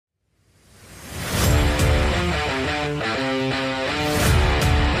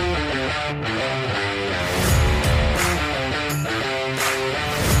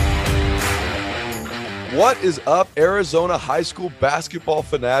What is up, Arizona high school basketball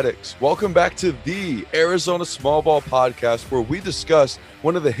fanatics? Welcome back to the Arizona Small Ball Podcast, where we discuss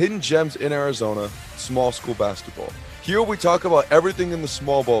one of the hidden gems in Arizona, small school basketball. Here we talk about everything in the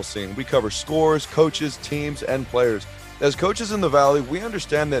small ball scene. We cover scores, coaches, teams, and players. As coaches in the Valley, we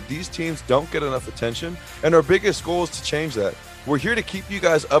understand that these teams don't get enough attention, and our biggest goal is to change that. We're here to keep you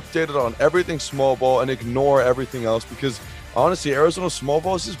guys updated on everything small ball and ignore everything else because honestly, Arizona small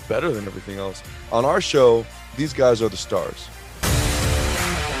ball is just better than everything else. On our show, these guys are the stars.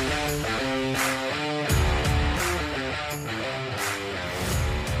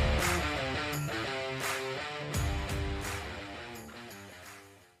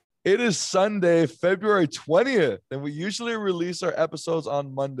 It is Sunday, February 20th, and we usually release our episodes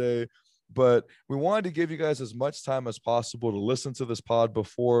on Monday, but we wanted to give you guys as much time as possible to listen to this pod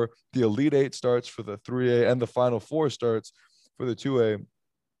before the Elite Eight starts for the 3A and the Final Four starts for the 2A.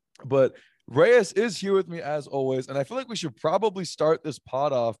 But Reyes is here with me as always, and I feel like we should probably start this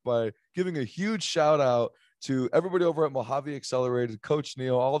pod off by giving a huge shout out to everybody over at Mojave Accelerated, Coach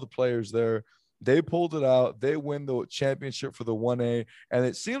Neil, all the players there. They pulled it out. They win the championship for the 1A, and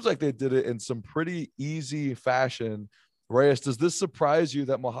it seems like they did it in some pretty easy fashion. Reyes, does this surprise you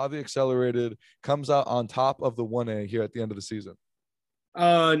that Mojave Accelerated comes out on top of the 1A here at the end of the season?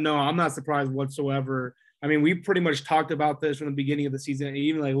 No, I'm not surprised whatsoever. I mean, we pretty much talked about this from the beginning of the season, and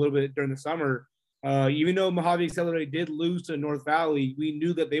even like a little bit during the summer. Even though Mojave Accelerated did lose to North Valley, we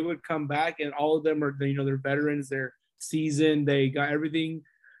knew that they would come back, and all of them are, they're veterans. They're seasoned. They got everything.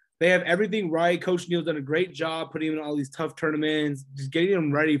 They have everything right. Coach Neal's done a great job putting them in all these tough tournaments, just getting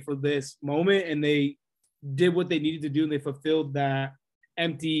them ready for this moment, and they did what they needed to do, and they fulfilled that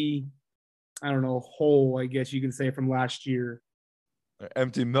empty, hole, I guess you can say, from last year.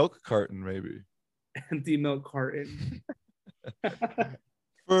 Empty milk carton, maybe. Empty milk carton.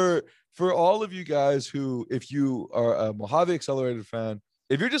 For all of you guys who, if you are a Mojave Accelerated fan,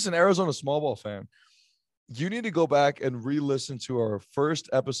 if you're just an Arizona small ball fan, you need to go back and re-listen to our first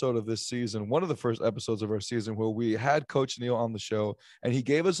episode of this season, one of the first episodes of our season, where we had Coach Neal on the show, and he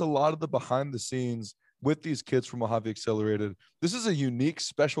gave us a lot of the behind the scenes with these kids from Mojave Accelerated. This is a unique,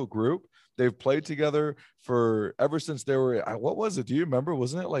 special group. They've played together for ever since they were, what was it? Do you remember?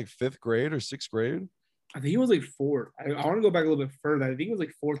 Wasn't it like 5th grade or 6th grade? I think it was like 4th. I want to go back a little bit further. I think it was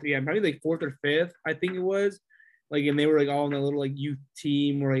like 4th. Yeah, probably like 4th or 5th, I think it was. Like, and they were like all in a little like youth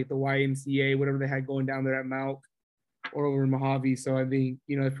team or like the YMCA, whatever they had going down there at Mount or over in Mojave. So I think,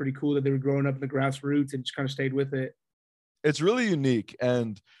 it's pretty cool that they were growing up in the grassroots and just kind of stayed with it. It's really unique.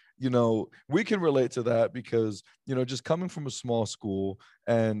 And, we can relate to that because, just coming from a small school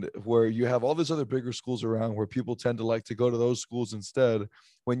and where you have all these other bigger schools around where people tend to like to go to those schools instead,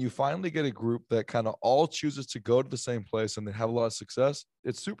 when you finally get a group that kind of all chooses to go to the same place and they have a lot of success,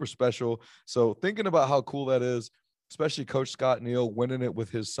 it's super special. So thinking about how cool that is, especially Coach Scott Neal winning it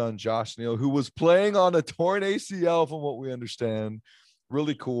with his son, Josh Neal, who was playing on a torn ACL from what we understand.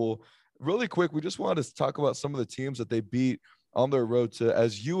 Really cool. Really quick, we just wanted to talk about some of the teams that they beat on their road to,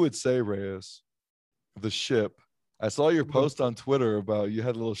 as you would say, Reyes, the ship. I saw your post on Twitter about you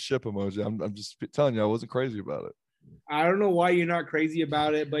had a little ship emoji. I'm just telling you, I wasn't crazy about it. I don't know why you're not crazy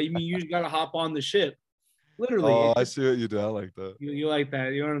about it, but I mean, you just got to hop on the ship. Literally. Oh, I see what you do. I like that. You like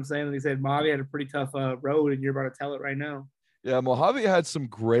that. You know what I'm saying? They said Mojave had a pretty tough road, and you're about to tell it right now. Yeah, Mojave had some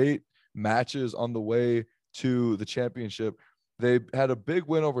great matches on the way to the championship. They had a big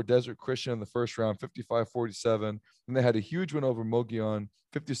win over Desert Christian in the first round, 55-47. And they had a huge win over Mogollon,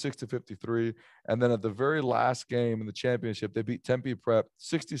 56-53. And then at the very last game in the championship, they beat Tempe Prep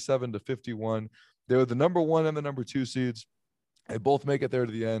 67-51. They were the number 1 and the number 2 seeds. They both make it there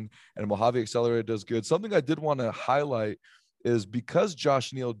to the end, and Mojave Accelerated does good. Something I did want to highlight is because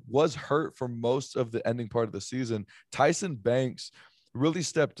Josh Neal was hurt for most of the ending part of the season, Tyson Banks really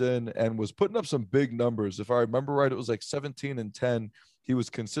stepped in and was putting up some big numbers. If I remember right, it was like 17 and 10. He was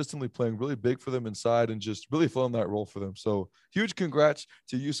consistently playing really big for them inside and just really filling that role for them. So huge congrats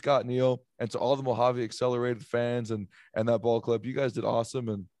to you, Scott Neal, and to all the Mojave Accelerated fans and that ball club. You guys did awesome,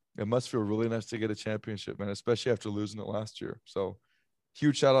 and it must feel really nice to get a championship, man, especially after losing it last year. So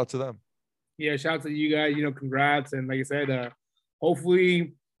huge shout out to them. Yeah, shout out to you guys, congrats. And like I said,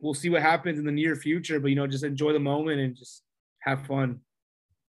 hopefully we'll see what happens in the near future, but, just enjoy the moment and just have fun.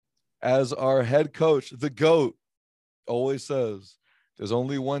 As our head coach, the GOAT, always says, there's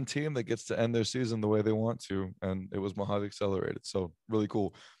only one team that gets to end their season the way they want to, and it was Mojave Accelerated. So really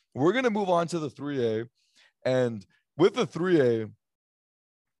cool. We're going to move on to the 3A. And with the 3A,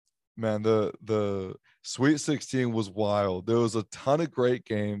 Man, the Sweet 16 was wild. There was a ton of great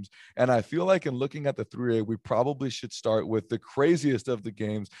games, and I feel like in looking at the 3A, we probably should start with the craziest of the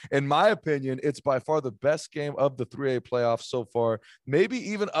games. In my opinion, it's by far the best game of the 3A playoffs so far, maybe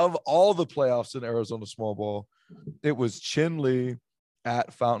even of all the playoffs in Arizona small ball. It was Chin Lee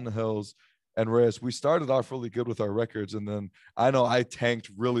at Fountain Hills. And Reyes, we started off really good with our records, and then I know I tanked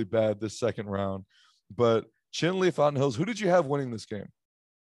really bad this second round. But Chin Lee, Fountain Hills, who did you have winning this game?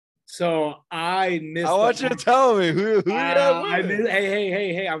 So I missed. I want you to tell me who you had winning.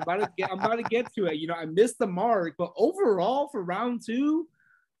 Hey! I'm about to get to it. You know, I missed the mark, but overall for round 2,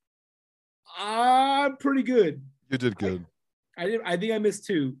 I'm pretty good. You did good. I think I missed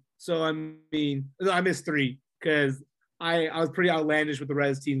 2. So I mean, no, I missed 3 because I was pretty outlandish with the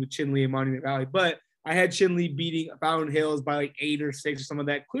Res team with Chin Lee and Monument Valley, but I had Chin Lee beating Fountain Hills by like 8 or 6 or some of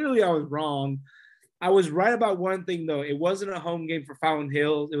that. Clearly, I was wrong. I was right about one thing, though. It wasn't a home game for Fountain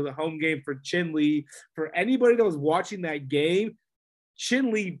Hills. It was a home game for Chin Lee. For anybody that was watching that game, Chin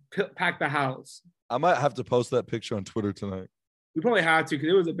Lee packed the house. I might have to post that picture on Twitter tonight. We probably had to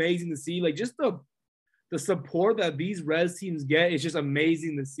because it was amazing to see. Like, just the support that these Res teams get is just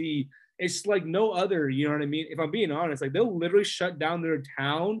amazing to see. It's like no other, you know what I mean? If I'm being honest, like they'll literally shut down their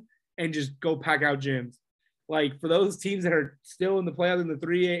town and just go pack out gyms. Like for those teams that are still in the playoffs in the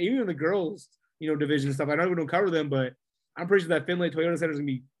 3A, even in the girls, you know, division and stuff. I know we don't cover them, but I'm pretty sure that Finlay Toyota Center is gonna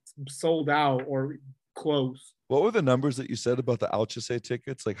be sold out or close. What were the numbers that you said about the Alchese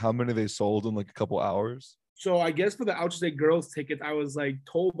tickets? Like how many they sold in like a couple hours? So I guess for the Alchese girls tickets, I was like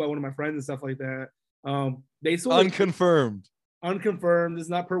told by one of my friends and stuff like that. They sold unconfirmed. Unconfirmed. It's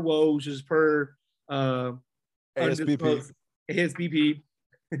not per Woj, it's per ASBP. ASBP.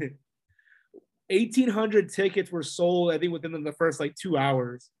 1,800 tickets were sold, I think, within the first like 2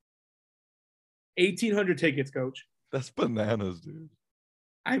 hours. 1,800 tickets, coach. That's bananas, dude.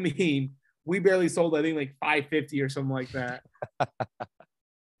 I mean, we barely sold, I think, like 550 or something like that.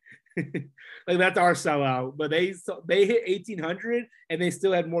 Like that's our sellout. But they hit 1,800 and they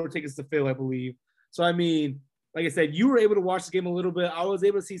still had more tickets to fill, I believe. So I mean, like I said, you were able to watch the game a little bit. I was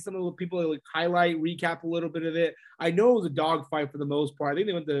able to see some of the people like highlight, recap a little bit of it. I know it was a dogfight for the most part. I think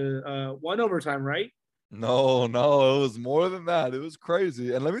they went to 1 overtime, right? No, it was more than that. It was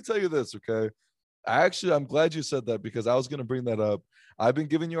crazy. And let me tell you this, okay? I'm glad you said that because I was going to bring that up. I've been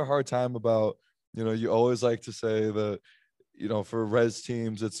giving you a hard time about, you know, you always like to say that, you know, for Res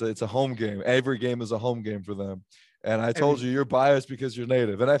teams, it's a home game. Every game is a home game for them. And I told you you're biased because you're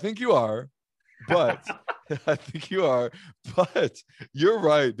native. And I think you are. But I think you are. But you're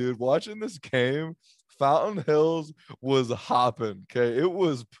right, dude. Watching this game, Fountain Hills was hopping. Okay. It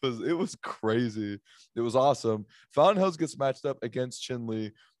was crazy. It was awesome. Fountain Hills gets matched up against Chin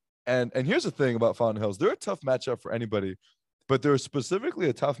Lee. And here's the thing about Fountain Hills. They're a tough matchup for anybody, but they're specifically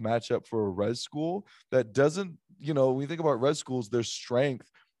a tough matchup for a res school that doesn't, you know, when you think about res schools, their strength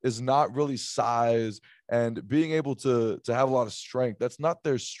is not really size and being able to have a lot of strength. That's not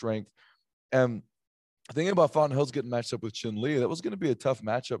their strength. And thinking about Fountain Hills getting matched up with Chin Lee, that was going to be a tough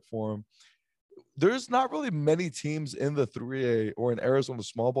matchup for him. There's not really many teams in the 3A or in Arizona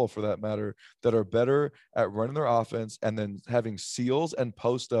small ball for that matter that are better at running their offense and then having seals and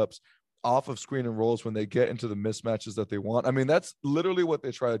post ups off of screen and rolls when they get into the mismatches that they want. I mean, that's literally what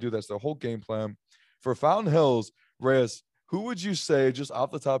they try to do. That's their whole game plan. For Fountain Hills, Reyes, who would you say just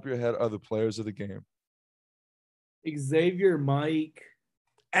off the top of your head are the players of the game? Xavier, Mike.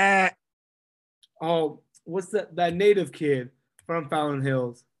 Oh, what's that native kid from Fountain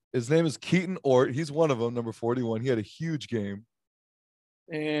Hills? His name is Keaton Ort. He's one of them, number 41. He had a huge game.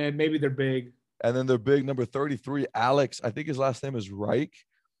 And maybe they're big. And then they're big, number 33, Alex. I think his last name is Reich.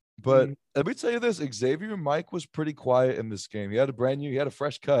 But let me tell you this, Xavier Mike was pretty quiet in this game. He had a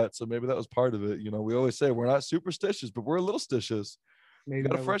fresh cut, so maybe that was part of it. You know, we always say we're not superstitious, but we're a little stitious. Maybe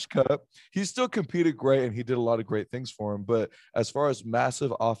got a fresh cut. He still competed great, and he did a lot of great things for him. But as far as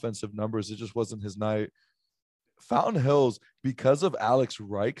massive offensive numbers, it just wasn't his night. Fountain Hills, because of Alex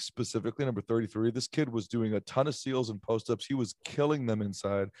Reich, specifically number 33, this kid was doing a ton of seals and post-ups. He was killing them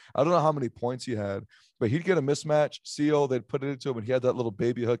inside. I don't know how many points he had, but he'd get a mismatch, seal, they'd put it into him, and he had that little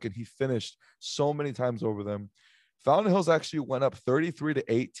baby hook, and he finished so many times over them. Fountain Hills actually went up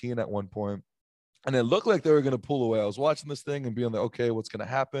 33-18 at one point, and it looked like they were going to pull away. I was watching this thing and being like, okay, what's going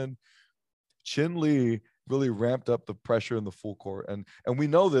to happen? Chin Lee really ramped up the pressure in the full court. And we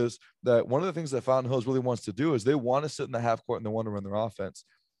know this, that one of the things that Fountain Hills really wants to do is they want to sit in the half court and they want to run their offense.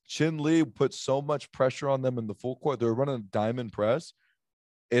 Chin Lee put so much pressure on them in the full court. They were running a diamond press.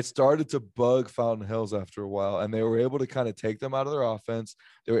 It started to bug Fountain Hills after a while, and they were able to kind of take them out of their offense.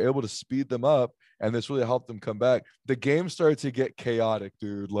 They were able to speed them up, and this really helped them come back. The game started to get chaotic,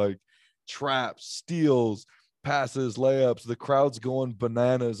 dude. Like, traps, steals, passes, layups. The crowd's going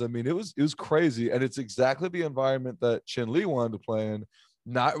bananas. I mean, it was crazy, and it's exactly the environment that Chin Lee wanted to play in.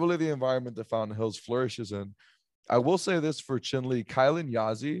 Not really the environment that Fountain Hills flourishes in. I will say this for Chin Lee, Kylan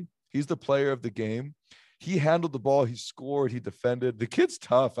Yazi, he's the player of the game. He handled the ball, he scored, he defended. The kid's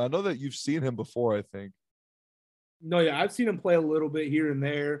tough. I know that you've seen him before, I think. No, yeah, I've seen him play a little bit here and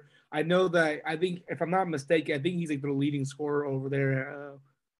there. I know that, I think, if I'm not mistaken, I think he's like the leading scorer over there,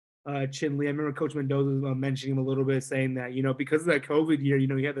 Chin Lee. I remember Coach Mendoza mentioning him a little bit, saying that, because of that COVID year,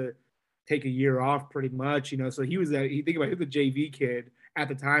 he had to take a year off pretty much, so he was he think about he was a JV kid at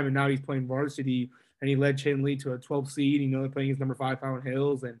the time, and now he's playing varsity, and he led Chin Lee to a 12 seed, they're playing his number 5 Fountain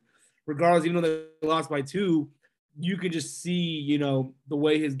Hills. And regardless, even though they lost by 2, you can just see, the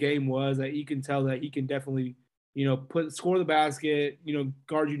way his game was, that you can tell that he can definitely, score the basket,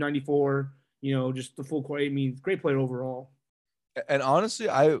 guard you 94, just the full court. I mean, great player overall. And honestly,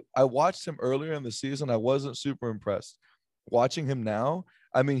 I watched him earlier in the season. I wasn't super impressed. Watching him now,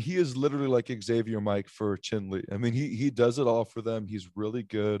 I mean, he is literally like Xavier Mike for Chin Lee. I mean, he does it all for them. He's really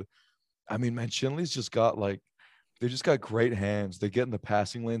good. I mean, man, Chin Lee's just got they just got great hands. They get in the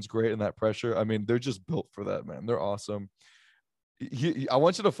passing lanes great in that pressure. I mean, they're just built for that, man. They're awesome. I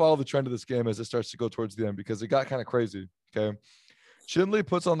want you to follow the trend of this game as it starts to go towards the end, because it got kind of crazy. Okay. Chin Lee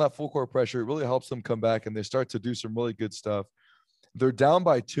puts on that full court pressure. It really helps them come back, and they start to do some really good stuff. They're down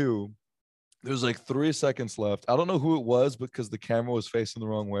by 2. There's like 3 seconds left. I don't know who it was because the camera was facing the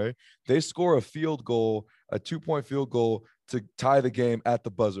wrong way. They score a field goal, a 2-point field goal to tie the game at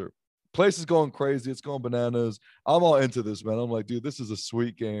the buzzer. Place is going crazy. It's going bananas. I'm all into this, man. I'm like, dude, this is a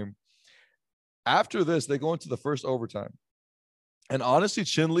sweet game. After this, they go into the first overtime. And honestly,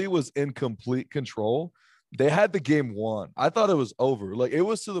 Chin Lee was in complete control. They had the game won. I thought it was over. Like, it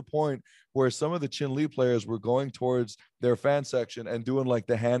was to the point where some of the Chin Lee players were going towards their fan section and doing like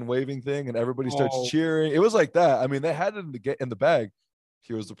the hand waving thing, and everybody starts cheering. It was like that. I mean, they had it in the bag.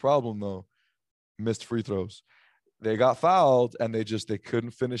 Here's the problem, though: missed free throws. They got fouled, and they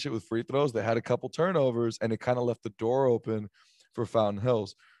couldn't finish it with free throws. They had a couple turnovers, and it kind of left the door open for Fountain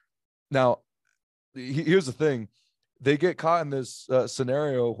Hills. Now, here's the thing. They get caught in this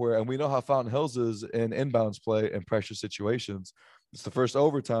scenario where, and we know how Fountain Hills is in inbounds play and pressure situations. It's the first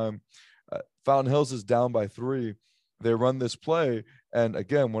overtime. Fountain Hills is down by 3. They run this play, and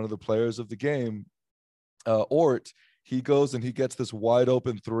again, one of the players of the game, Ort, he goes and he gets this wide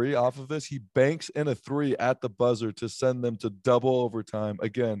open 3 off of this. He banks in a 3 at the buzzer to send them to double overtime.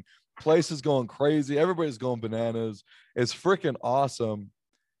 Again, place is going crazy. Everybody's going bananas. It's freaking awesome.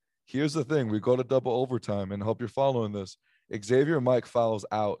 Here's the thing. We go to double overtime, and I hope you're following this. Xavier Mike fouls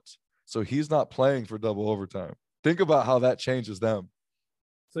out, so he's not playing for double overtime. Think about how that changes them.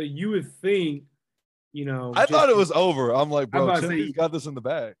 So you would think, I thought it was over. I'm like, bro, Chin got this in the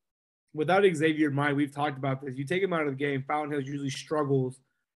bag. Without Xavier Mike, we've talked about this. You take him out of the game, Fountain Hills usually struggles,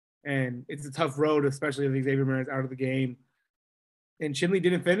 and it's a tough road, especially if Xavier Mike is out of the game. And Chin Lee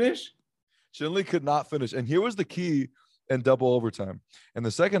didn't finish? Chin Lee could not finish. And here was the key in double overtime. In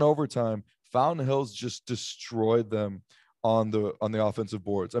the second overtime, Fountain Hills just destroyed them on the offensive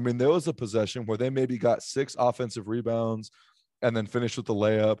boards. I mean, there was a possession where they maybe got 6 offensive rebounds and then finished with the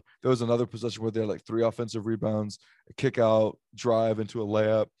layup. There was another possession where they had like 3 offensive rebounds, a kick out, drive into a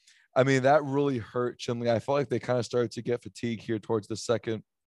layup. I mean, that really hurt Chin Lee. I felt like they kind of started to get fatigued here towards the second.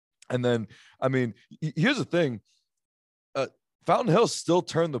 And then, I mean, here's the thing. Fountain Hills still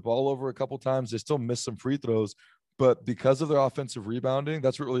turned the ball over a couple times. They still missed some free throws. But because of their offensive rebounding,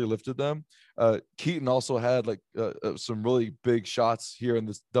 that's what really lifted them. Keaton also had some really big shots here in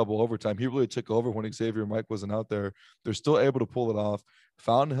this double overtime. He really took over when Xavier Mike wasn't out there. They're still able to pull it off.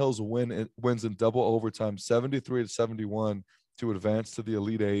 Fountain Hills wins in double overtime, 73-71 to advance to the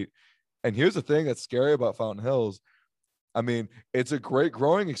Elite 8. And here's the thing that's scary about Fountain Hills. I mean, it's a great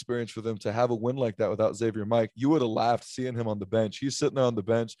growing experience for them to have a win like that without Xavier Mike. You would have laughed seeing him on the bench. He's sitting there on the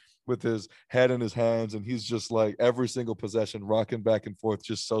bench with his head in his hands, and he's just like every single possession rocking back and forth,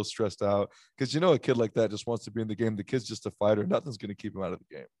 just so stressed out. Because a kid like that just wants to be in the game. The kid's just a fighter. Nothing's going to keep him out of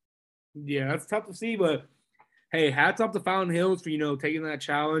the game. Yeah, that's tough to see. But, hey, hats off to Fountain Hills for, taking that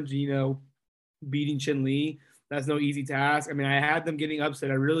challenge, beating Chin Lee. That's no easy task. I mean, I had them getting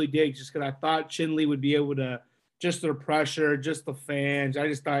upset. I really did, just because I thought Chin Lee would be able to – just their pressure, just the fans. I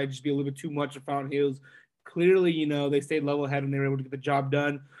just thought it'd just be a little bit too much of Fountain Hills. Clearly, they stayed level headed and they were able to get the job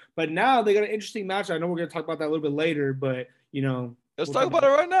done. But now they got an interesting match. I know we're going to talk about that a little bit later, but, let's talk about it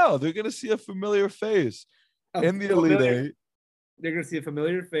right now. They're going to see a familiar face in the Elite 8. They're going to see a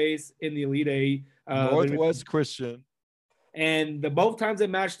familiar face in the Elite 8. Northwest Christian. And both times they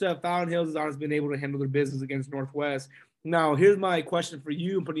matched up, Fountain Hills has always been able to handle their business against Northwest. Now, here's my question for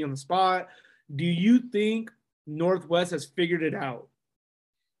you. I'm putting you on the spot. Do you think Northwest has figured it out?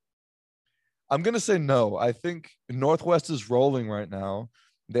 I'm gonna say no. I think Northwest is rolling right now.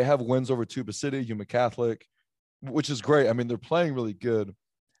 They have wins over Tuba City, Yuma Catholic, which is great. I mean, they're playing really good.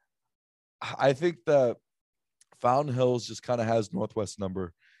 I think that Fountain Hills just kind of has Northwest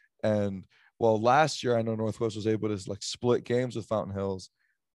number. And well, last year I know Northwest was able to like split games with Fountain Hills.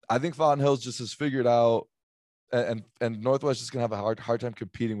 I think Fountain Hills just has figured out and Northwest is gonna have a hard time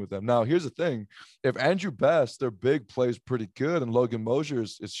competing with them. Now, here's the thing: if Andrew Best, their big, plays pretty good, and Logan Mosier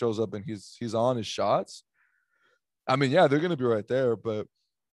it shows up and he's on his shots, I mean, yeah, they're gonna be right there. But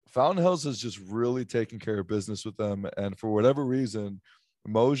Fountain Hills has just really taken care of business with them, and for whatever reason,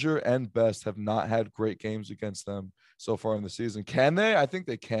 Mosier and Best have not had great games against them so far in the season. Can they? I think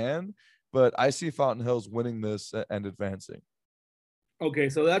they can, but I see Fountain Hills winning this and advancing. Okay,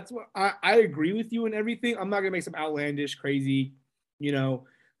 so that's what I agree with you and everything. I'm not gonna make some outlandish, crazy, because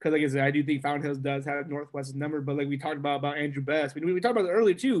like I said, I do think Fountain Hills does have Northwest's number, but like we talked about Andrew Best, we talked about it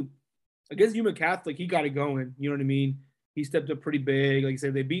earlier too. Against Yuma Catholic, he got it going. You know what I mean? He stepped up pretty big. Like I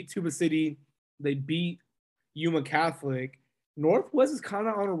said, they beat Tuba City, they beat Yuma Catholic. Northwest is kind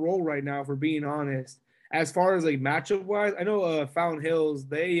of on a roll right now, for being honest. As far as like matchup wise, I know Fountain Hills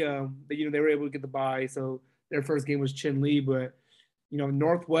they were able to get the bye, so their first game was Chin Lee, but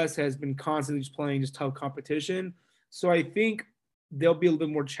Northwest has been constantly just playing just tough competition. So I think they'll be a little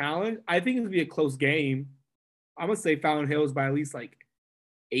bit more challenged. I think it'll be a close game. I'm gonna say Fountain Hills by at least like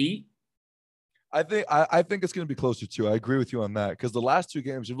 8. I think it's going to be closer to. I agree with you on that because the last two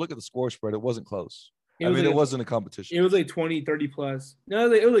games, if you look at the score spread, it wasn't close. It wasn't a competition. It was like 20, 30 plus.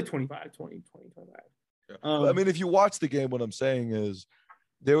 No, it was like 25, 20, 20, 25. Yeah. I mean, if you watch the game, what I'm saying is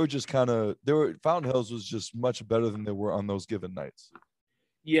they were just Fountain Hills was just much better than they were on those given nights.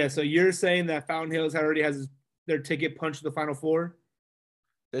 Yeah, so you're saying that Fountain Hills already has their ticket punched to the Final Four?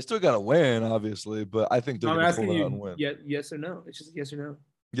 They still got to win, obviously, but I think they're going to pull it out and win. Yes or no? It's just yes or no.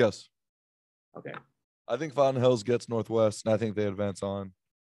 Yes. Okay. I think Fountain Hills gets Northwest, and I think they advance on.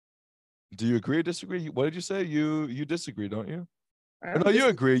 Do you agree or disagree? What did you say? You disagree, don't you? No, you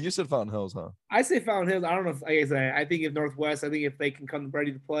agree. You said Fountain Hills, huh? I say Fountain Hills. I don't know if, like I say, I think if Northwest, I think if they can come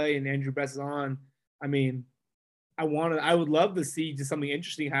ready to play and Andrew Best is on, I mean, I would love to see just something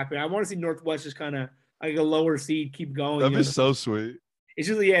interesting happen. I want to see Northwest just kind of like a lower seed keep going. That'd be so sweet. It's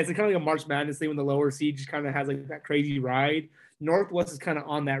just, it's kind of like a March Madness thing when the lower seed just kind of has like that crazy ride. Northwest is kind of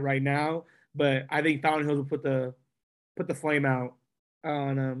on that right now, but I think Fountain Hills will put the flame out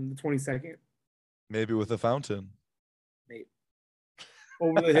on the 22nd. Maybe with a fountain. Maybe.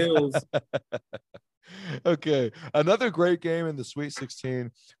 Over the hills. Okay. Another great game in the Sweet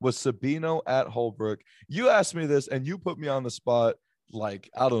 16 was Sabino at Holbrook. You asked me this and you put me on the spot like,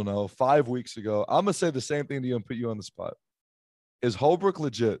 I don't know, 5 weeks ago. I'm going to say the same thing to you and put you on the spot. Is Holbrook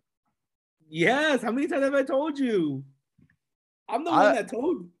legit? Yes. How many times have I told you? I'm the one that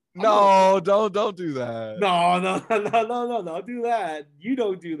told you. No, don't do that. No, don't do that. You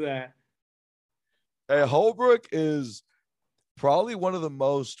don't do that. Hey, Holbrook is probably one of the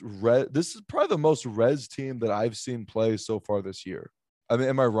most this is probably the most res team that I've seen play so far this year. I mean,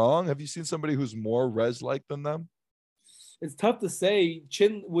 am I wrong? Have you seen somebody who's more res like than them? It's tough to say.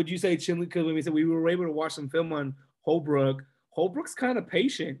 Would you say Chinley? Because when we said we were able to watch some film on Holbrook, Holbrook's kind of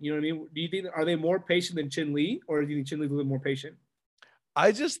patient. You know what I mean? Do you think are they more patient than Chinley, or do you think Chinley's a little bit more patient?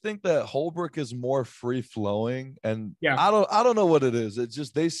 I just think that Holbrook is more free flowing, and yeah, I don't know what it is. It's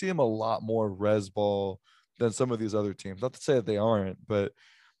just they seem a lot more res ball than some of these other teams. Not to say that they aren't, but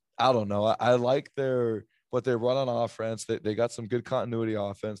I don't know. I like what they run on offense. They got some good continuity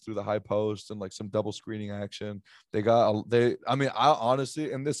offense through the high post and like some double screening action. I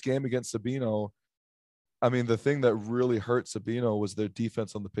honestly, in this game against Sabino, I mean, the thing that really hurt Sabino was their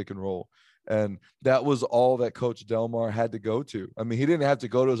defense on the pick and roll. And that was all that Coach Delmar had to go to. I mean, he didn't have to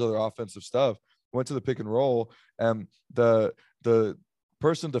go to his other offensive stuff. Went to the pick and roll, and the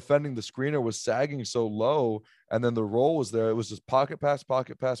person defending the screener was sagging so low, and then the roll was there. It was just pocket pass,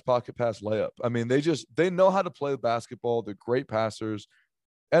 layup. I mean, they know how to play basketball. They're great passers.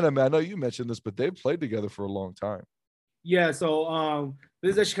 And I know you mentioned this, but they've played together for a long time. Yeah, so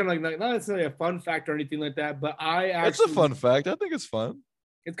this is actually kind of like not necessarily a fun fact or anything like that, but it's a fun fact. I think it's fun.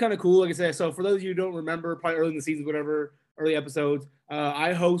 It's kind of cool, like I said. So for those of you who don't remember, probably early in the season, whatever, early episodes,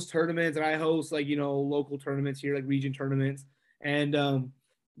 I host tournaments and I host local tournaments here, like region tournaments. And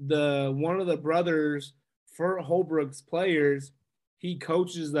one of the brothers for Holbrook's players, he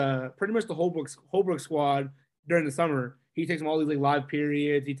coaches pretty much the Holbrook squad during the summer. He takes them all these like live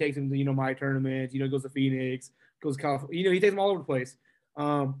periods. He takes them to my tournaments. Goes to Phoenix, goes to California. He takes them all over the place.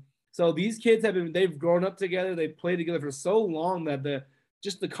 So these kids they've grown up together. They've played together for so long that the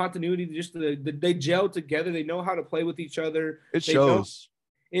continuity, they gel together. They know how to play with each other. It They know, shows.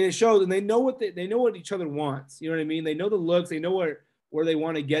 and it shows, and they know what each other wants. You know what I mean? They know the looks. They know where they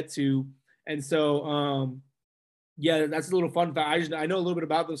want to get to. And so, yeah, that's a little fun fact. I know a little bit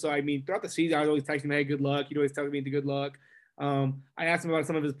about them. So I mean, throughout the season, I was always texting him, "Hey, good luck." He'd always tell me the good luck. I asked him about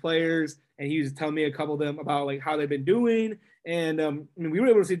some of his players, and he was telling me a couple of them about like how they've been doing. And I mean, we were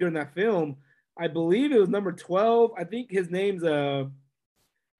able to see during that film. I believe it was number 12. I think his name's I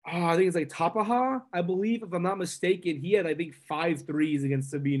think it's like Tapaha, I believe, if I'm not mistaken. He had, I think, 5 threes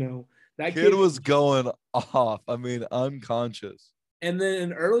against Sabino. That Kid was going off. I mean, unconscious. And then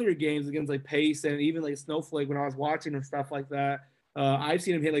in earlier games against like Pace and even like Snowflake, when I was watching and stuff like that, I've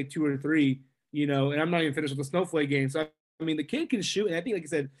seen him hit like 2 or 3, and I'm not even finished with the Snowflake game. So, I mean, the kid can shoot. And I think, like I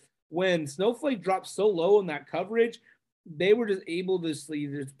said, when Snowflake dropped so low in that coverage, they were just able to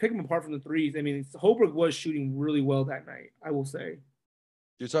just pick him apart from the threes. I mean, Holbrook was shooting really well that night, I will say.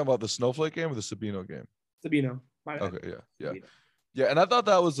 You're talking about the Snowflake game or the Sabino game? Sabino. Okay, yeah. Yeah, and I thought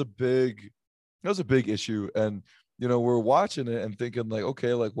that was a big issue. And we're watching it and thinking like,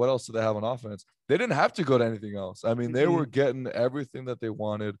 okay, like what else do they have on offense? They didn't have to go to anything else. I mean, they were getting everything that they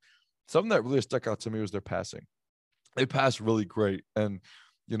wanted. Something that really stuck out to me was their passing. They passed really great. And,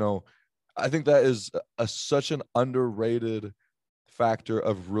 I think that is such an underrated factor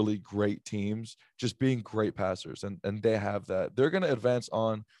of really great teams, just being great passers. And they have that. They're going to advance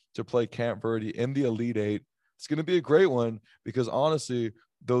on to play Camp Verde in the Elite Eight. It's going to be a great one because honestly,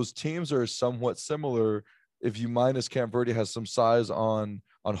 those teams are somewhat similar. If you minus Camp Verde has some size on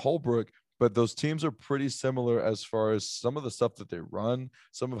Holbrook, but those teams are pretty similar as far as some of the stuff that they run,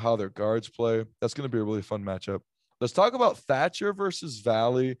 some of how their guards play. That's going to be a really fun matchup. Let's talk about Thatcher versus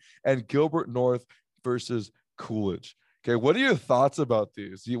Valley and Gilbert North versus Coolidge. Okay, what are your thoughts about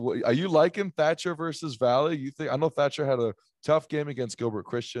these? Are you liking Thatcher versus Valley? I know Thatcher had a tough game against Gilbert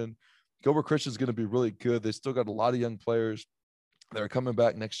Christian. Gilbert Christian is going to be really good. They still got a lot of young players that are coming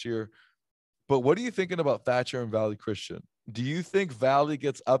back next year. But what are you thinking about Thatcher and Valley Christian? Do you think Valley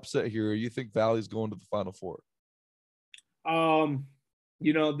gets upset here, or you think Valley's going to the Final Four?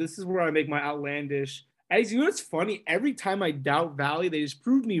 This is where I make my outlandish. As it's funny, every time I doubt Valley, they just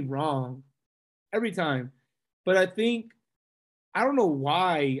prove me wrong. Every time. But I don't know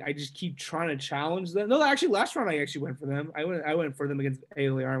why I just keep trying to challenge them. No, actually, last round I actually went for them. I went for them against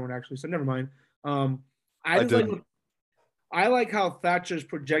ALA Ironwood, actually, so never mind. I like how Thatcher's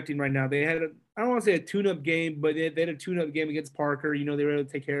projecting right now. They had I don't want to say a tune-up game, but they had a tune-up game against Parker. They were able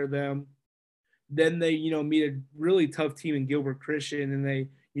to take care of them. Then they, meet a really tough team in Gilbert Christian, and they,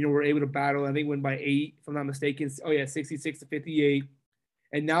 were able to battle. I think win by 8, if I'm not mistaken. 66-58.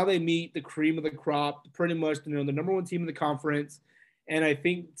 And now they meet the cream of the crop, pretty much, the number 1 team in the conference. And I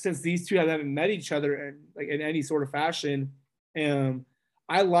think since these two haven't met each other in any sort of fashion,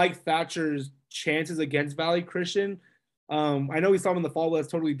 I like Thatcher's chances against Valley Christian. I know we saw them in the fall, but that's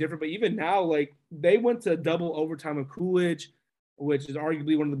totally different. But even now, like they went to double overtime of Coolidge, which is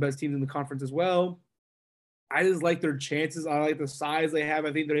arguably one of the best teams in the conference as well. I just like their chances. I like the size they have.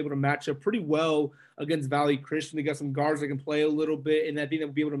 I think they're able to match up pretty well against Valley Christian. They got some guards that can play a little bit, and I think they'll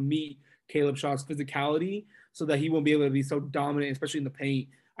be able to meet Caleb Shaw's physicality so that he won't be able to be so dominant, especially in the paint.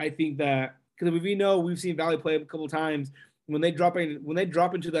 I think that because we've seen Valley play a couple of times. When they drop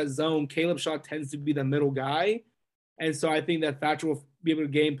into that zone, Caleb Shaw tends to be the middle guy. And so I think that Thatcher will be able to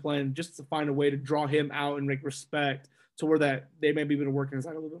game plan just to find a way to draw him out and make respect to where that they may be able to work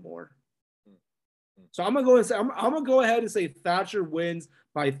inside a little bit more. So I'm gonna go ahead and say Thatcher wins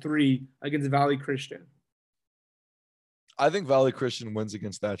by 3 against Valley Christian. I think Valley Christian wins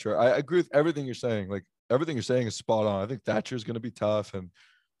against Thatcher. I agree with everything you're saying. Like everything you're saying is spot on. I think Thatcher is going to be tough, and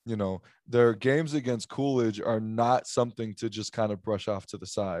their games against Coolidge are not something to just kind of brush off to the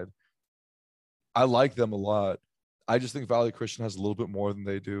side. I like them a lot. I just think Valley Christian has a little bit more than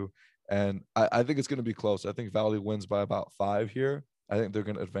they do, and I think it's going to be close. I think Valley wins by about 5 here. I think they're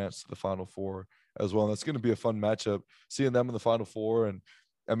going to advance to the Final Four as well. And that's going to be a fun matchup, seeing them in the Final Four. And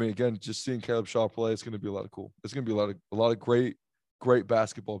I mean, again, just seeing Caleb Shaw play, it's going to be a lot of cool. It's going to be a lot of great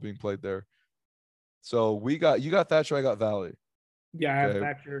basketball being played there. So you got Thatcher, I got Valley. Yeah, I have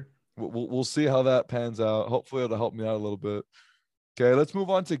Thatcher. We'll see how that pans out. Hopefully it'll help me out a little bit. Okay, let's move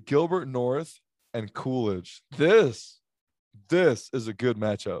on to Gilbert North and Coolidge. This is a good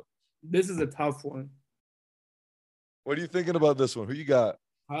matchup. This is a tough one. What are you thinking about this one? Who you got?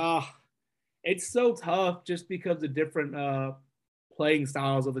 It's so tough just because the different playing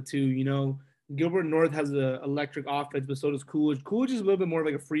styles of the two. Gilbert North has an electric offense, but so does Coolidge. Coolidge is a little bit more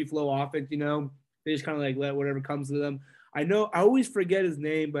like a free flow offense. They just kind of like let whatever comes to them. I know I always forget his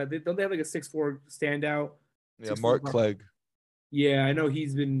name, but don't they have like a 6'4" standout? Yeah, 6'4" Mark Clegg. Yeah, I know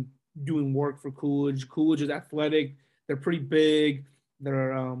he's been doing work for Coolidge. Coolidge is athletic. They're pretty big.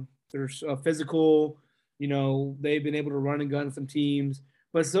 They're physical. You know, they've been able to run and gun some teams.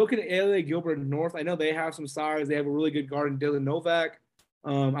 But so can LA Gilbert North. I know they have some size. They have a really good guard in Dylan Novak.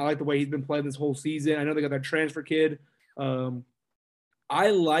 I like the way he's been playing this whole season. I know they got that transfer kid. I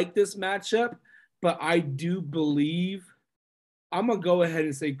like this matchup, but I do believe I'm gonna go ahead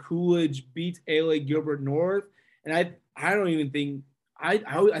and say Coolidge beats LA Gilbert North, and I don't even think I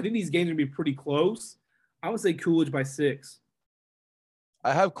think these games are gonna be pretty close. I would say Coolidge by 6.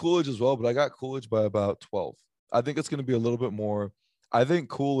 I have Coolidge as well, but I got Coolidge by about 12. I think it's going to be a little bit more. I think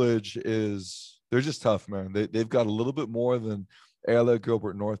Coolidge they're just tough, man. They've got a little bit more than ALA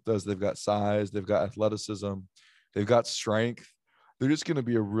Gilbert North does. They've got size, they've got athleticism, they've got strength. They're just going to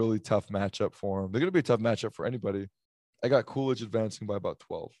be a really tough matchup for them. They're going to be a tough matchup for anybody. I got Coolidge advancing by about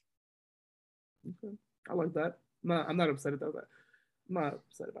 12. Okay. I like that. I'm not upset about that. I'm not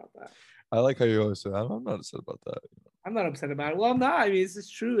upset about that. I like how you always say, I'm not upset about that. I'm not upset about it. Well, I'm not. I mean, it's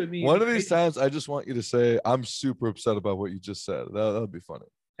true. I mean, one of these times, I just want you to say, I'm super upset about what you just said. That would be funny.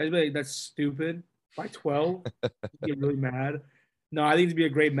 I'd be like, that's stupid. By 12, get really mad. No, I think it'd be a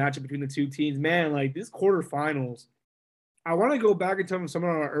great matchup between the two teams. Man, like this quarterfinals, I want to go back and tell some of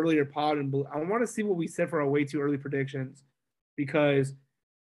our earlier pod, and I want to see what we said for our way too early predictions, because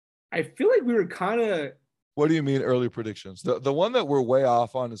I feel like we were kind of. What do you mean early predictions? The one that we're way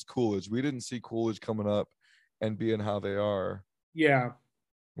off on is Coolidge. We didn't see Coolidge coming up and being how they are. Yeah.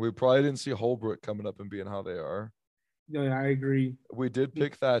 We probably didn't see Holbrook coming up and being how they are. No, I agree. We did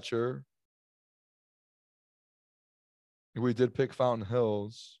pick Thatcher. We did pick Fountain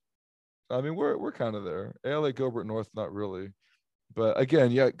Hills. I mean, we're kind of there. ALA Gilbert North, not really. But again,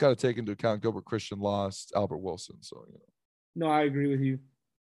 yeah, got to take into account Gilbert Christian lost Albert Wilson. So, you know. No, I agree with you.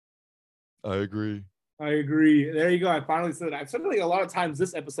 I agree. There you go. I finally said it. I've said it like a lot of times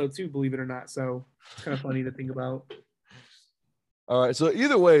this episode too, believe it or not. So it's kind of funny to think about. All right. So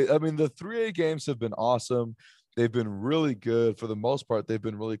either way, I mean, the 3A games have been awesome. They've been really good. For the most part, they've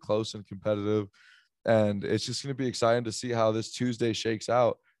been really close and competitive. And it's just going to be exciting to see how this Tuesday shakes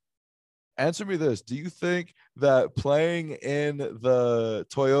out. Answer me this. Do you think that playing in the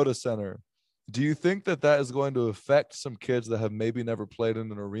Toyota Center, do you think that is going to affect some kids that have maybe never played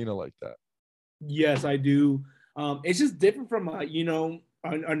in an arena like that? Yes, I do. It's just different from,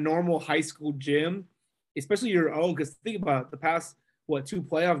 a normal high school gym, especially your own. Because think about it, the past, 2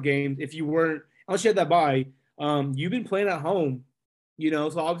 playoff games, if you weren't, unless you had that bye, you've been playing at home,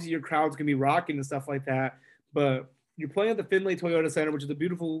 so obviously your crowd's going to be rocking and stuff like that. But you're playing at the Findlay Toyota Center, which is a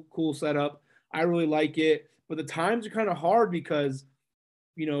beautiful, cool setup. I really like it. But the times are kind of hard because,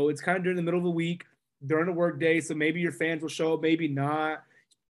 it's kind of during the middle of the week, during the work day. So maybe your fans will show up, maybe not.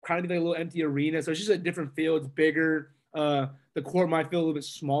 Kind of be like a little empty arena. So it's just a different feel. It's bigger. The court might feel a little bit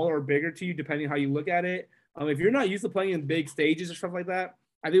smaller or bigger to you, depending on how you look at it. If you're not used to playing in big stages or stuff like that,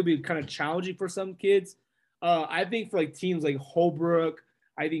 I think it'll be kind of challenging for some kids. I think for like teams like Holbrook,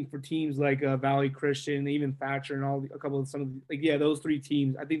 I think for teams like Valley Christian, even Thatcher, and a couple of those 3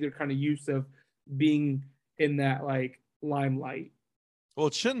 teams, I think they're kind of used to being in that like limelight.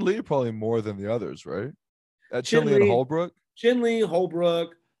 Well, Chinle probably more than the others, right? At Chinle and Holbrook. Chinle,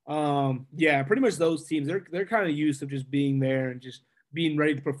 Holbrook. Yeah, pretty much those teams. They're kind of used to just being there and just being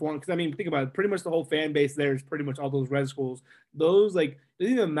ready to perform. Because I mean, think about it. Pretty much the whole fan base there is pretty much all those res schools. Those it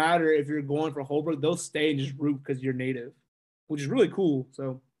doesn't even matter if you're going for Holbrook. They'll stay and just root because you're native, which is really cool.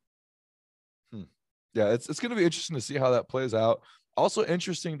 So, yeah, it's going to be interesting to see how that plays out. Also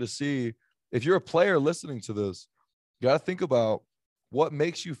interesting to see if you're a player listening to this. You got to think about what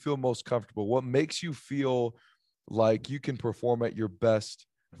makes you feel most comfortable. What makes you feel like you can perform at your best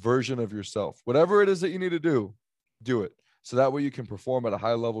version of yourself. Whatever it is that you need to do it. So that way you can perform at a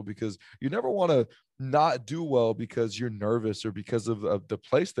high level, because you never want to not do well because you're nervous or because of the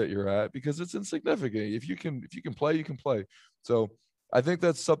place that you're at, because it's insignificant. If you can play, you can play. So I think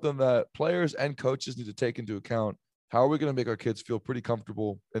that's something that players and coaches need to take into account. How are we going to make our kids feel pretty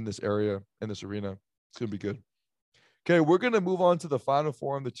comfortable in this area, in this arena? It's going to be good. Okay, we're going to move on to the Final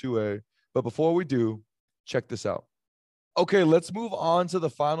Four in the 2A. But before we do, check this out. Okay, let's move on to the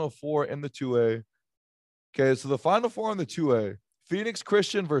Final Four in the 2A. Okay, so the Final Four in the 2A, Phoenix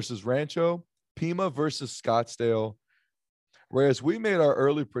Christian versus Rancho, Pima versus Scottsdale. Whereas we made our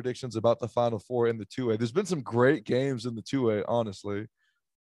early predictions about the Final Four in the 2A. There's been some great games in the 2A, honestly.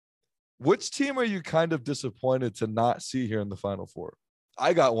 Which team are you kind of disappointed to not see here in the Final Four?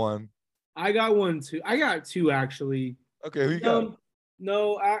 I got one. I got one too. I got 2 actually. Okay, who you got?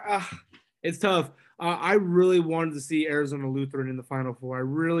 No, It's tough. I really wanted to see Arizona Lutheran in the Final Four. I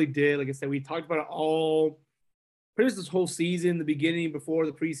really did. Like I said, we talked about it all pretty much this whole season, the beginning, before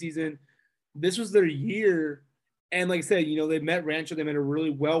the preseason. This was their year. And like I said, they met Rancho. They met a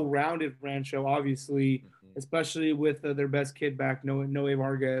really well-rounded Rancho, obviously, especially with their best kid back, Noe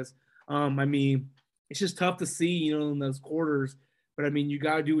Vargas. I mean, it's just tough to see, in those quarters. But I mean, you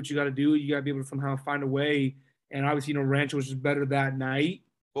got to do what you got to do. You got to be able to somehow find a way. And obviously, Rancho was just better that night.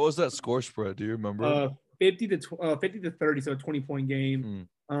 What was that score spread? Do you remember? 50 to 30, so a 20-point game.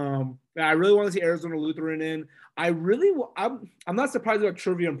 I really want to see Arizona Lutheran in. I'm not surprised about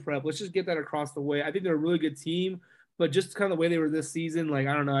Trivium Prep. Let's just get that across the way. I think they're a really good team, but just kind of the way they were this season, like,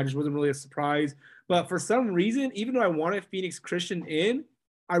 I don't know, I just wasn't really a surprise. But for some reason, even though I wanted Phoenix Christian in,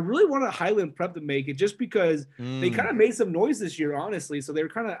 I really wanted Highland Prep to make it just because they kind of made some noise this year, honestly. So they were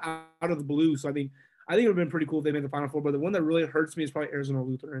kind of out of the blue. So I think it would have been pretty cool if they made the Final Four. But the one that really hurts me is probably Arizona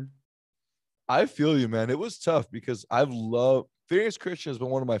Lutheran. I feel you, man. It was tough because I've loved Phoenix Christian has been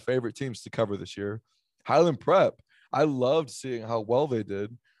one of my favorite teams to cover this year. Highland Prep, I loved seeing how well they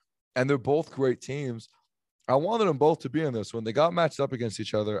did, and they're both great teams. I wanted them both to be in this. When they got matched up against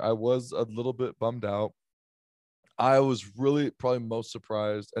each other, I was a little bit bummed out. I was really probably most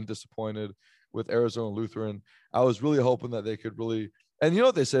surprised and disappointed with Arizona Lutheran. I was really hoping that they could really, and you know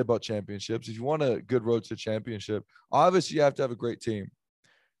what they say about championships, if you want a good road to championship, obviously you have to have a great team.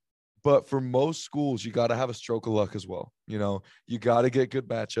 But for most schools, you got to have a stroke of luck as well. You got to get good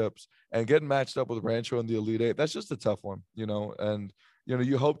matchups, and getting matched up with Rancho and the Elite Eight, that's just a tough one, and,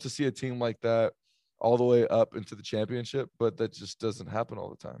 you hope to see a team like that all the way up into the championship, but that just doesn't happen all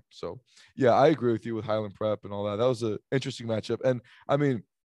the time. So, yeah, I agree with you with Highland Prep and all that. That was an interesting matchup. And, I mean,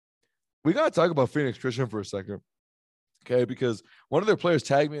 we got to talk about Phoenix Christian for a second, okay, because one of their players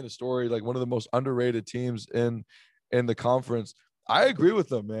tagged me in a story, like one of the most underrated teams in the conference. I agree with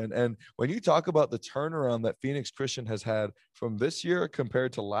them, man. And when you talk about the turnaround that Phoenix Christian has had from this year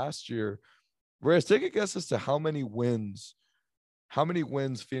compared to last year, Reyes, take a guess as to how many wins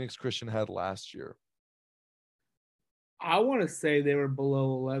Phoenix Christian had last year. I want to say they were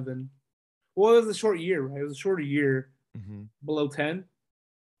below 11. Well, it was a short year, right? It was a shorter year. Below 10?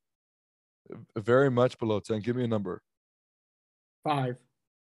 Very much below 10. Give me a number. 5.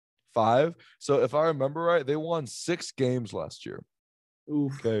 5. So if I remember right, they won 6 games last year.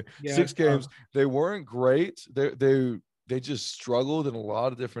 Oof. Okay. Yeah, 6 games. They weren't great. They just struggled in a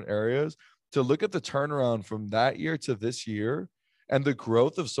lot of different areas. To look at the turnaround from that year to this year and the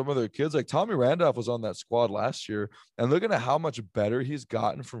growth of some of their kids, like Tommy Randolph was on that squad last year, and looking at how much better he's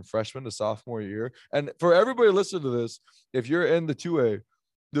gotten from freshman to sophomore year. And for everybody listening to this, if you're in the 2A,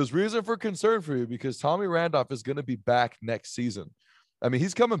 there's reason for concern for you because Tommy Randolph is going to be back next season. I mean,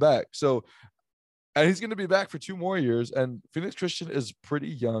 he's coming back. So, and he's going to be back for 2 more years. And Phoenix Christian is pretty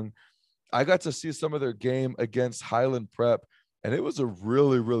young. I got to see some of their game against Highland Prep, and it was a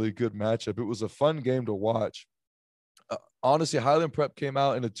really, really good matchup. It was a fun game to watch. Honestly, Highland Prep came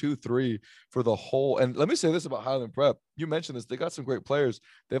out in a 2-3 for the whole. And let me say this about Highland Prep. You mentioned this. They got some great players.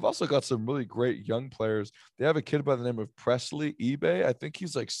 They've also got some really great young players. They have a kid by the name of Presley eBay. I think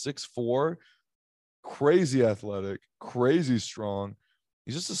he's like 6'4", crazy athletic, crazy strong.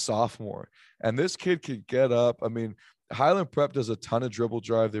 He's just a sophomore. And this kid could get up. I mean, Highland Prep does a ton of dribble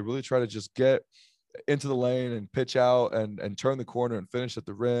drive. They really try to just get into the lane and pitch out and turn the corner and finish at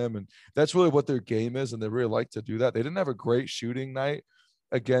the rim. And that's really what their game is. And they really like to do that. They didn't have a great shooting night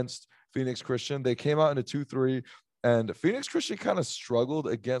against Phoenix Christian. They came out in a 2-3, and Phoenix Christian kind of struggled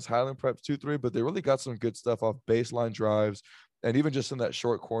against Highland Prep's 2-3, but they really got some good stuff off baseline drives and even just in that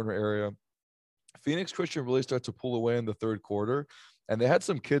short corner area. Phoenix Christian really started to pull away in the third quarter, and they had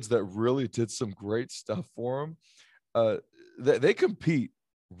some kids that really did some great stuff for them. They compete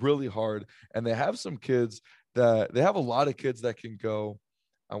really hard, and they have some kids that they have a lot of kids that can go.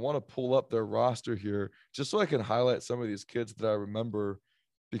 I want to pull up their roster here just so I can highlight some of these kids that I remember,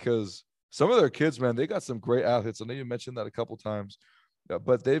 because some of their kids, man, they got some great athletes. I know you mentioned that a couple times,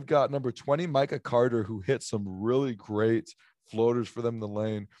 but they've got number 20, Micah Carter, who hit some really great floaters for them in the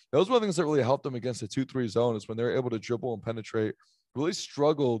lane. That was one of the things that really helped them against the 2-3 zone, is when they were able to dribble and penetrate. Really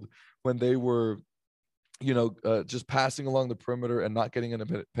struggled when they were just passing along the perimeter and not getting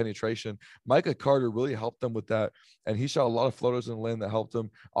into penetration. Micah Carter really helped them with that, and he shot a lot of floaters in the lane that helped them.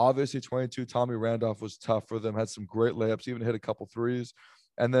 Obviously, 22, Tommy Randolph was tough for them, had some great layups, even hit a couple threes.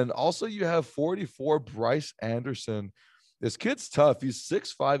 And then also you have 44, Bryce Anderson. This kid's tough. He's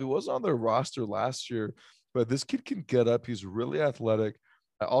 6'5". He wasn't on their roster last year, but this kid can get up. He's really athletic.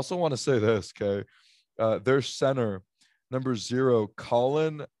 I also want to say this, okay? Their center, number 0,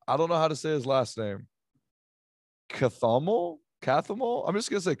 Colin, I don't know how to say his last name. Cathamal? I'm just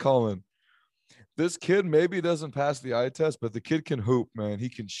going to say Colin. this kid maybe doesn't pass the eye test, but the kid can hoop, man. He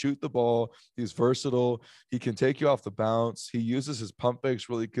can shoot the ball. He's versatile. He can take you off the bounce. He uses his pump fakes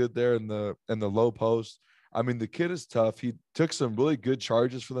really good there in the low post. I mean, the kid is tough. He took some really good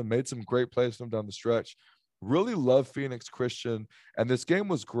charges for them, made some great plays for them down the stretch. Really love Phoenix Christian. And this game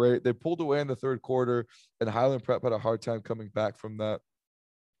was great. They pulled away in the third quarter, and Highland Prep had a hard time coming back from that.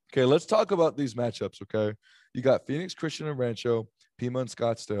 Okay, let's talk about these matchups, okay? You got Phoenix Christian and Rancho, Pima and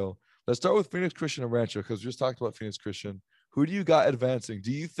Scottsdale. Let's start with Phoenix Christian and Rancho because we just talked about Phoenix Christian. Who do you got advancing?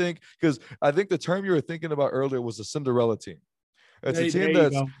 Do you think – because I think the term you were thinking about earlier was a Cinderella team. It's a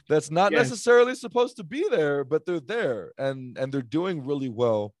team that's not necessarily supposed to be there, but they're there, and they're doing really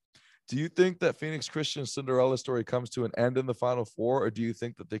well. Do you think that Phoenix Christian's Cinderella story comes to an end in the Final Four, or do you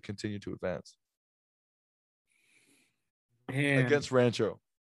think that they continue to advance against Rancho?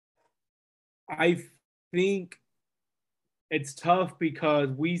 I think it's tough because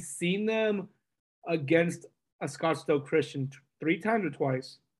we've seen them against a Scottsdale Christian 3 times or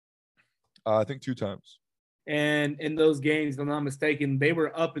twice. I think 2 times. And in those games, if I'm not mistaken, they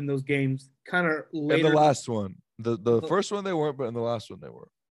were up in those games kind of later. In the last one. The first one they weren't, but in the last one they were.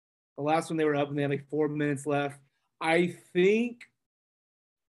 The last one they were up and they had like 4 minutes left. I think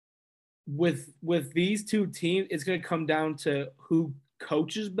with these two teams, it's going to come down to who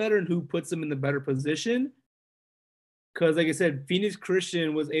coaches better and who puts them in the better position. Because like I said, Phoenix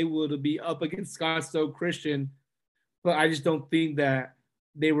Christian was able to be up against Scottsdale Christian, but I just don't think that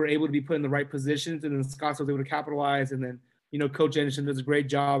they were able to be put in the right positions, and then Scottsdale was able to capitalize. And then, Coach Anderson does a great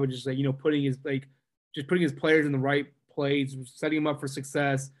job of just putting his players in the right place, setting them up for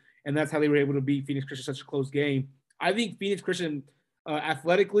success. And that's how they were able to beat Phoenix Christian such a close game. I think Phoenix Christian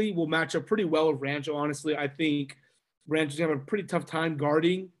athletically will match up pretty well with Rancho. Honestly, I think Rancho's gonna have a pretty tough time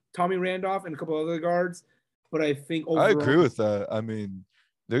guarding Tommy Randolph and a couple other guards. But I think overall, I agree with that. I mean,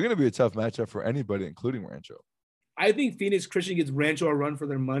 they're going to be a tough matchup for anybody, including Rancho. I think Phoenix Christian gives Rancho a run for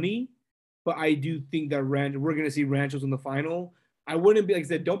their money, but I do think that we're going to see Ranchos in the final. I wouldn't be, like I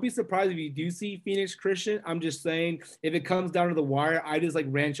said, don't be surprised if you do see Phoenix Christian. I'm just saying, if it comes down to the wire, I just like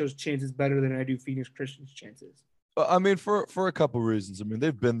Rancho's chances better than I do Phoenix Christian's chances. I mean, for a couple of reasons. I mean,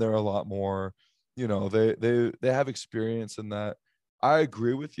 they've been there a lot more. They have experience in that. I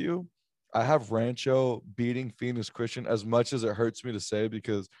agree with you. I have Rancho beating Phoenix Christian, as much as it hurts me to say,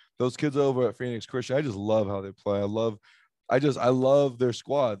 because those kids over at Phoenix Christian, I just love how they play. I love their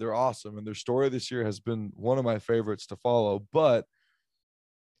squad. They're awesome. And their story this year has been one of my favorites to follow. But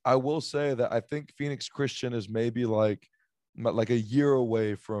I will say that I think Phoenix Christian is maybe like a year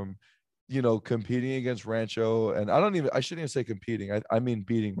away from, competing against Rancho. And I shouldn't even say competing. I mean,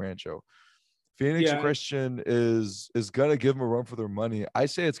 beating Rancho. Phoenix Christian is going to give them a run for their money. I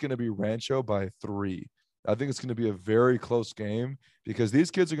say it's going to be Rancho by 3. I think it's going to be a very close game because these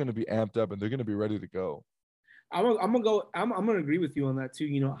kids are going to be amped up and they're going to be ready to go. I'm gonna agree with you on that too.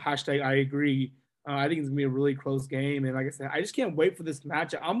 Hashtag I agree. I think it's gonna be a really close game, and like I said, I just can't wait for this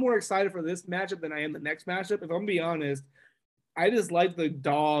matchup. I'm more excited for this matchup than I am the next matchup. If I'm gonna be honest, I just like the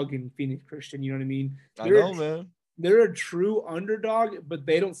dog in Phoenix Christian. You know what I mean? I know, man. They're a true underdog, but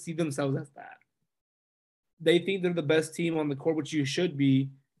they don't see themselves as that. They think they're the best team on the court, which you should be.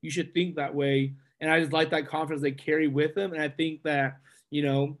 You should think that way. And I just like that confidence they carry with them. And I think that,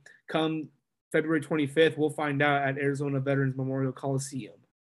 come February 25th, we'll find out at Arizona Veterans Memorial Coliseum.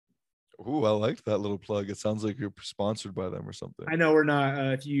 Ooh, I like that little plug. It sounds like you're sponsored by them or something. I know we're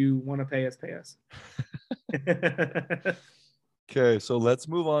not. If you want to pay us, pay us. Okay, so let's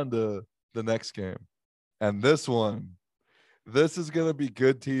move on to the next game. And this is going to be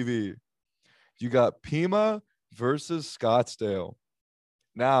good TV. You got Pima versus Scottsdale.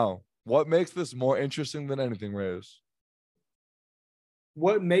 Now, what makes this more interesting than anything, Reyes?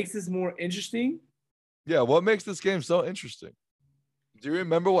 What makes this more interesting? Yeah, what makes this game so interesting? Do you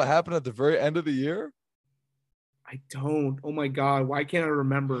remember what happened at the very end of the year? I don't. Oh, my God. Why can't I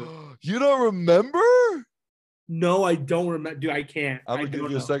remember? You don't remember? No, I don't remember. Dude, I can't. I'm going to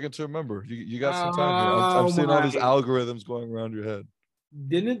give you a second to remember. You got some time here. I'm seeing all these algorithms going around your head.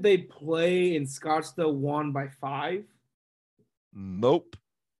 Didn't they play in Scottsdale 1 by 5? Nope.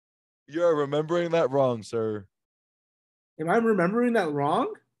 You're remembering that wrong, sir. Am I remembering that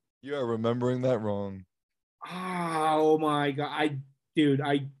wrong? You are remembering that wrong. Oh my God.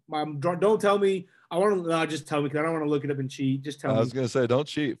 Don't tell me. I want to just tell me because I don't want to look it up and cheat. Just tell me. I was going to say, don't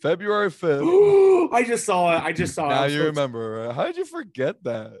cheat. February 5th. I just saw it. Now you remember. Right? How did you forget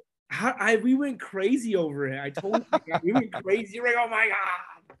that? We went crazy over it. I told you. We went crazy. You're like, oh my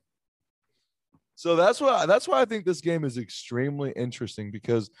God. So that's why I think this game is extremely interesting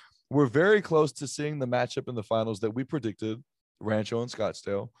because we're very close to seeing the matchup in the finals that we predicted, Rancho and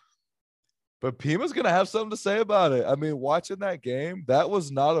Scottsdale. But Pima's going to have something to say about it. I mean, watching that game, that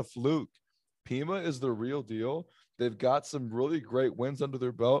was not a fluke. Pima is the real deal. They've got some really great wins under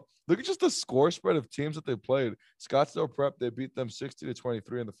their belt. Look at just the score spread of teams that they played. Scottsdale Prep, they beat them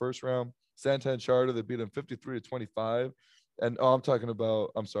 60-23 in the first round. Santan Charter, they beat them 53-25. And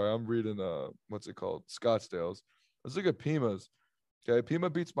I'm reading what's it called? Scottsdale's. Let's look at Pima's. Okay, Pima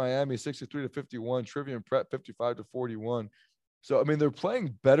beats Miami 63-51, Trivium Prep 55-41. So I mean, they're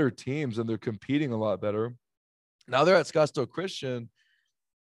playing better teams and they're competing a lot better. Now they're at Scottsdale Christian.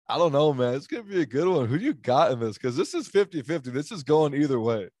 I don't know, man. It's gonna be a good one. Who do you got in this? Because this is 50-50. This is going either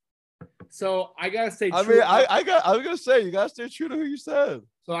way. So I gotta stay true. I was gonna say you gotta stay true to who you said.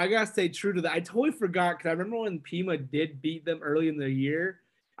 So I gotta stay true to that. I totally forgot because I remember when Pima did beat them early in the year.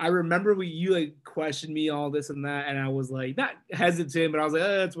 I remember you like questioned me all this and that, and I was like not hesitant, but I was like,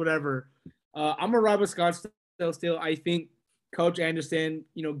 that's whatever. I'm a ride with Scottsdale still. I think Coach Anderson,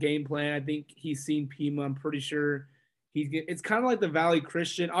 game plan. I think he's seen Pima. I'm pretty sure it's kind of like the Valley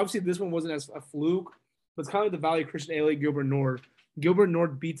Christian. Obviously, this one wasn't as a fluke, but it's kind of like the Valley Christian ALA Gilbert North. Gilbert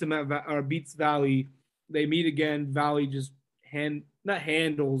North beats beats Valley. They meet again. Valley just not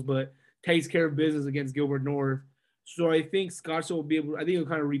handles, but takes care of business against Gilbert North. So I think Scottsdale will be able. I think it'll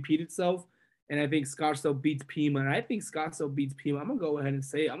kind of repeat itself, and I think Scottsdale beats Pima. And I think Scottsdale beats Pima. I'm gonna go ahead and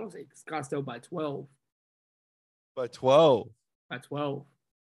say I'm gonna say Scottsdale by 12. By 12. By 12.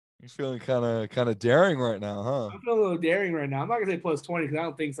 You're feeling kind of daring right now, huh? I'm feeling a little daring right now. I'm not gonna say plus 20 because I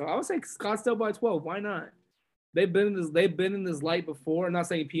don't think so. I would say Scottsdale by 12. Why not? They've been in this light before. I'm not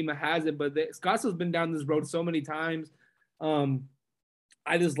saying Pima hasn't, but Scottsdale's been down this road so many times.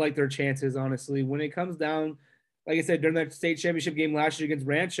 I just like their chances, honestly. When it comes down, like I said, during that state championship game last year against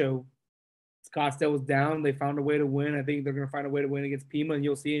Rancho, Scottsdale was down. They found a way to win. I think they're going to find a way to win against Pima, and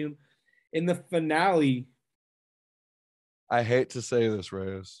you'll see him in the finale. I hate to say this,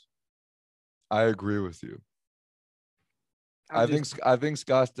 Reyes. I agree with you. I think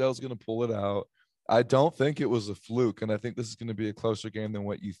Scottsdale's going to pull it out. I don't think it was a fluke, and I think this is going to be a closer game than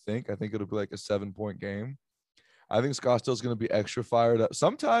what you think. I think it'll be like a 7-point game. I think Scottsdale's going to be extra fired up.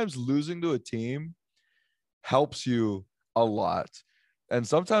 Sometimes losing to a team helps you a lot, and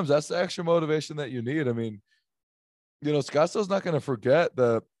sometimes that's the extra motivation that you need. I mean, Scottsdale's not going to forget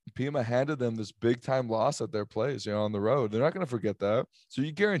that Pima handed them this big-time loss at their place, on the road. They're not going to forget that. So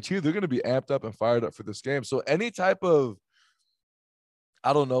you guarantee they're going to be amped up and fired up for this game. So any type of,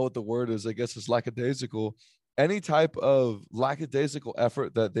 I don't know what the word is, I guess it's lackadaisical, any type of lackadaisical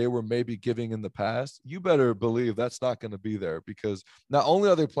effort that they were maybe giving in the past, you better believe that's not going to be there, because not only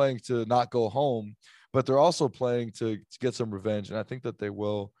are they playing to not go home, but they're also playing to get some revenge. And I think that they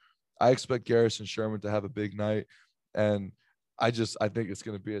will. I expect Garrison Sherman to have a big night. And I think it's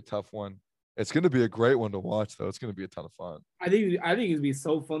going to be a tough one. It's going to be a great one to watch, though. It's going to be a ton of fun. I think it's going to be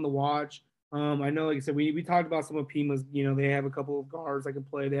so fun to watch. I know, like I said, we talked about some of Pima's. They have a couple of guards that can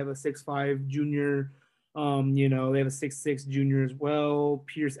play. They have a 6'5" junior. They have a 6'6" junior as well.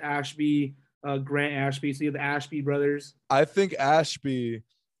 Pierce Ashby, Grant Ashby. So you have the Ashby brothers. I think Ashby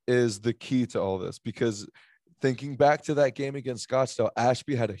is the key to all this, because thinking back to that game against Scottsdale,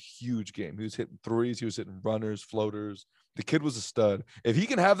 Ashby had a huge game. He was hitting threes. He was hitting runners, floaters. The kid was a stud. If he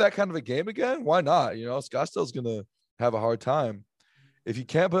can have that kind of a game again, why not? Scottsdale's going to have a hard time. If you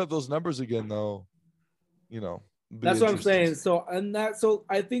can't put up those numbers again, though, that's what I'm saying. So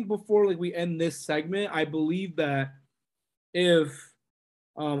I think before we end this segment, I believe that if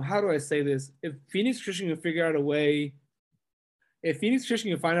how do I say this? If Phoenix Christian can figure out a way,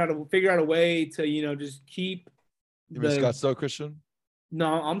 figure out a way to just keep. You mean Scottsdale Christian? No,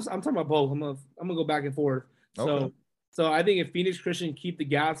 I'm talking about both. I'm gonna go back and forth. Okay. So I think if Phoenix Christian keep the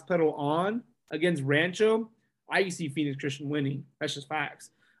gas pedal on against Rancho, I see Phoenix Christian winning. That's just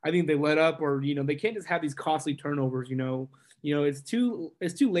facts. I think they let up, or they can't just have these costly turnovers. It's too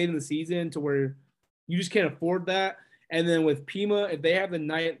late in the season to where you just can't afford that. And then with Pima, if they have the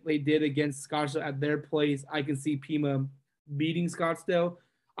night they did against Scottsdale at their place, I can see Pima beating Scottsdale.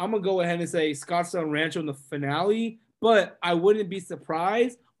 I'm gonna go ahead and say Scottsdale and Rancho in the finale, but I wouldn't be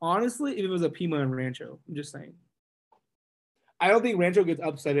surprised, honestly, if it was a Pima and Rancho. I'm just saying. I don't think Rancho gets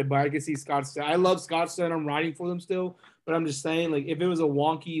upset, but I can see Scottsdale. I love Scottsdale, and I'm riding for them still. But I'm just saying, if it was a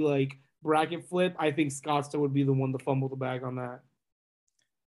wonky bracket flip, I think Scottsdale would be the one to fumble the bag on that.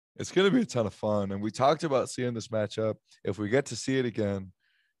 It's going to be a ton of fun. And we talked about seeing this matchup. If we get to see it again,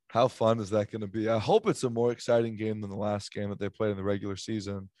 how fun is that going to be? I hope it's a more exciting game than the last game that they played in the regular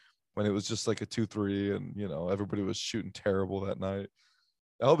season, when it was just like a 2-3 and, everybody was shooting terrible that night.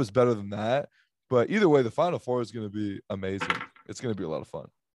 I hope it's better than that. But either way, the Final Four is going to be amazing. It's going to be a lot of fun.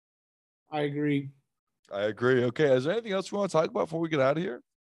 I agree. Okay. Is there anything else you want to talk about before we get out of here?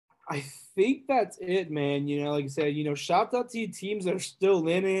 I think that's it, man. Like I said, shout out to you teams that are still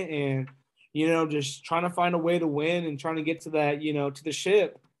in it and, just trying to find a way to win and trying to get to that, to the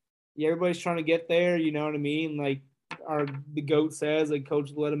ship. Yeah, everybody's trying to get there. You know what I mean? Like the GOAT says, like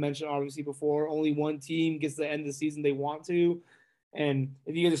Coach Letta mentioned obviously before, only one team gets to the end of the season they want to. And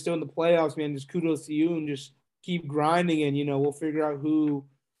if you guys are still in the playoffs, man, just kudos to you and just keep grinding and, we'll figure out who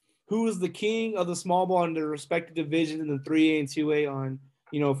is the king of the small ball in their respective divisions in the 3A and 2A on,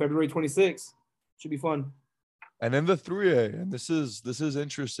 February 26th. Should be fun. And in the 3A, and this is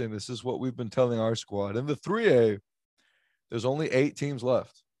interesting. This is what we've been telling our squad. In the 3A, there's only 8 teams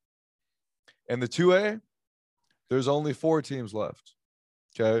left. In the 2A, there's only 4 teams left.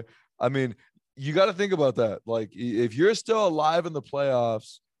 Okay. I mean, you got to think about that. Like, if you're still alive in the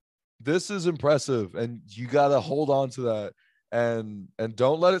playoffs, this is impressive, and you got to hold on to that and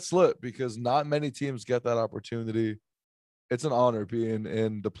don't let it slip, because not many teams get that opportunity. It's an honor being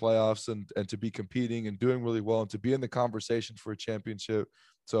in the playoffs and to be competing and doing really well and to be in the conversation for a championship.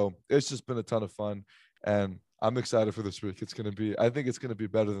 So it's just been a ton of fun, and I'm excited for this week. I think it's going to be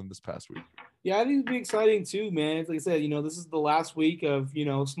better than this past week. Yeah, I think it'd be exciting too, man. Like I said, this is the last week of,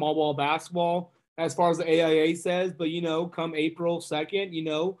 small ball basketball as far as the AIA says, but, come April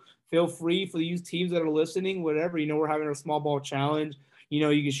 2nd, feel free for these teams that are listening, whatever, we're having a small ball challenge. You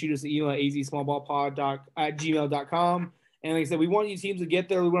can shoot us an email at azsmallballpod@gmail.com. And like I said, we want you teams to get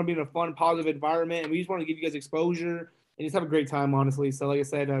there. We want to be in a fun, positive environment, and we just want to give you guys exposure and just have a great time, honestly. So like I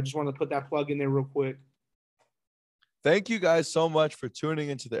said, I just wanted to put that plug in there real quick. Thank you guys so much for tuning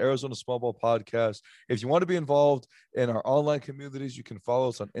into the Arizona Small Ball Podcast. If you want to be involved in our online communities, you can follow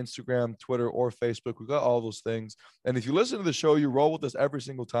us on Instagram, Twitter, or Facebook. We've got all those things. And if you listen to the show, you roll with us every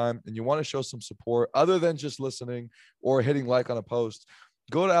single time, and you want to show some support other than just listening or hitting like on a post,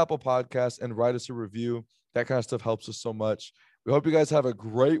 go to Apple Podcasts and write us a review. That kind of stuff helps us so much. We hope you guys have a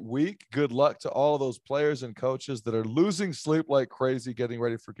great week. Good luck to all those players and coaches that are losing sleep like crazy, getting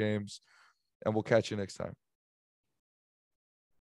ready for games. And we'll catch you next time.